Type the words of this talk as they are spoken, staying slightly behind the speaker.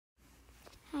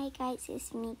guys,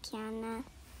 it's me, Kiana.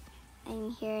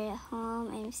 I'm here at home.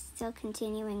 I'm still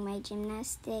continuing my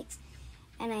gymnastics,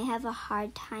 and I have a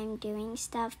hard time doing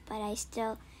stuff, but I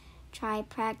still try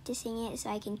practicing it so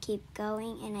I can keep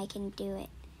going and I can do it.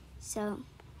 So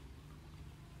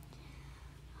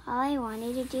all I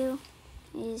wanted to do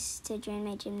is to join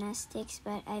my gymnastics,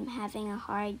 but I'm having a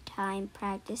hard time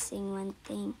practicing one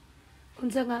thing.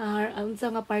 Unsa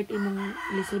nga part imong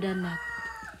lisudan na?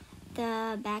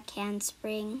 The back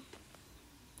handspring.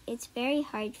 It's very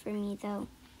hard for me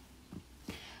though.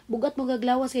 Bugat mo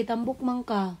gaglawas kay tambok man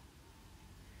ka.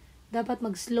 Dapat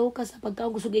mag-slow ka sa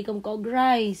pagkaon kusog ikaw og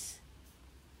rice.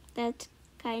 That's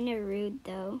kind of rude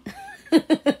though.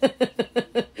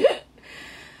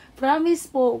 Promise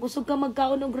po, kusog ka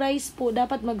magkaon og rice po,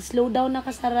 dapat mag-slow down na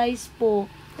ka sa rice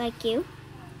po. Like you?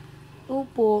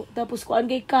 Opo, tapos kuan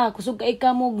kay ka, kusog kay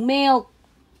ka mo og milk.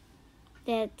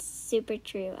 That's super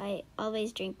true. I always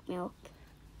drink milk.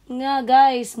 Nga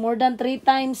guys, more than 3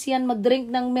 times yan mag-drink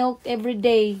ng milk every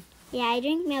day. Yeah, I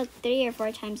drink milk 3 or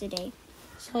 4 times a day.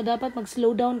 So dapat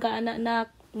mag-slow down ka anak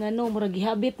ngano murag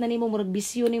gihabit na nimo, murag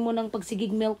bisyo nimo ng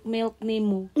pagsigig milk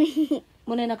nimo.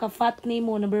 Muna naka-fat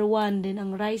nimo number 1, then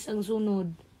ang rice ang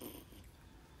sunod.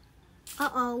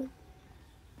 Uh-oh.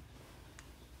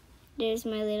 There's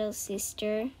my little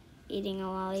sister eating a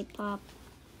lollipop.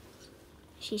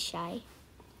 She's shy.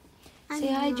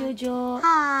 Say hi, Jojo.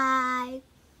 Hi.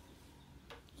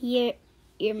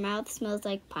 Your mouth smells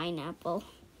like pineapple.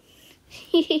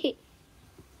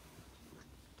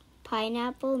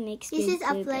 Pineapple mixed with blueberry. This is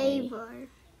a flavor.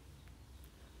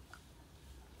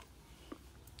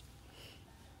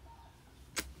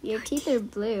 Your teeth are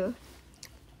blue.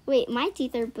 Wait, my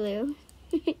teeth are blue.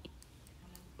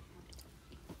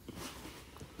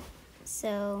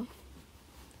 So,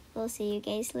 we'll see you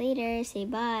guys later. Say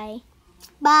bye.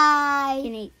 Bye.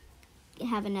 Can I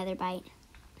have another bite?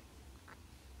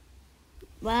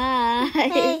 Bye.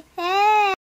 Hey.